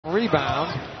rebound.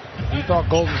 He thought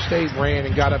Golden State ran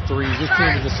and got up threes. This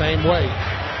team is the same way.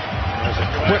 There's a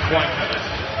quick one.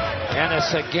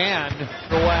 Ennis again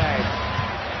away.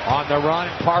 On the run,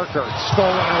 Parker.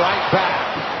 Stolen right back.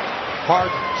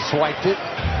 Harden swiped it.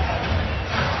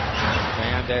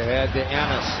 And ahead to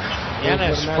Ennis.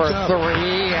 Ennis for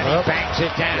three, and he bangs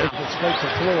it down. It's the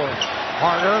floor.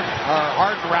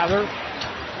 Harden rather.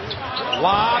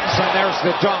 Lobs, and there's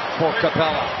the dunk for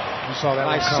Capella. You saw that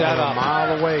nice one setup. A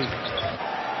mile away.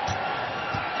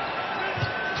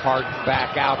 Harden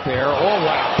back out there. Oh,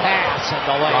 what a pass, and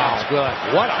the layup's good.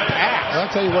 What a pass. I'll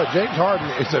tell you what, James Harden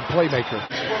is a playmaker.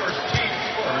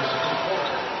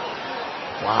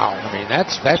 Wow, I mean,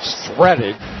 that's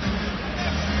threaded.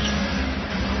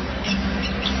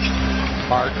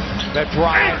 Harden, the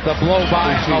drive, the blow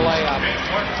by, and the layup.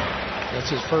 That's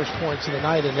his first points of the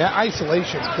night, and that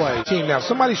isolation play. Team, now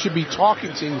somebody should be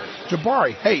talking to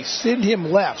Jabari. Hey, send him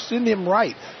left, send him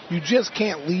right. You just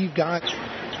can't leave guys.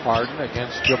 Harden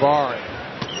against Jabari.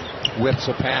 Whips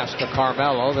a pass to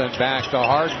Carmelo, then back to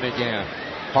Harden again.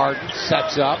 Harden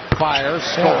sets up, fires,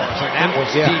 scores, and that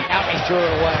was deep. Out he threw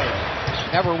it away.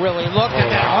 Never really looked,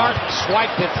 and then Harden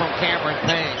swiped it from Cameron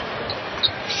Payne.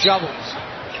 Shovels.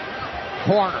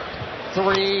 Corner.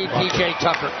 Three, PJ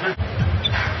Tucker.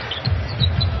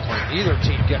 Neither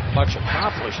team getting much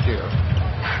accomplished here.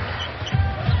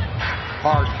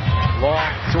 Harden, long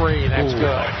three, that's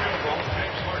good.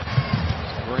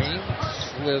 Green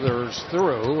slithers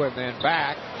through and then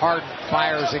back. Harden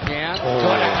fires again.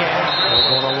 Good again.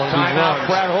 Timeout,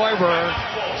 Brett Hoiberg.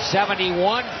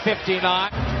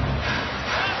 71-59.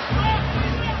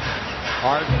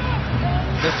 Harden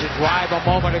missed a drive a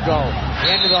moment ago.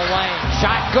 Into the lane.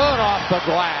 Shot good off the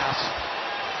glass.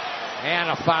 And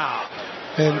a foul.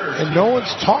 And no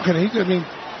one's talking. I mean,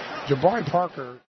 Jabari Parker.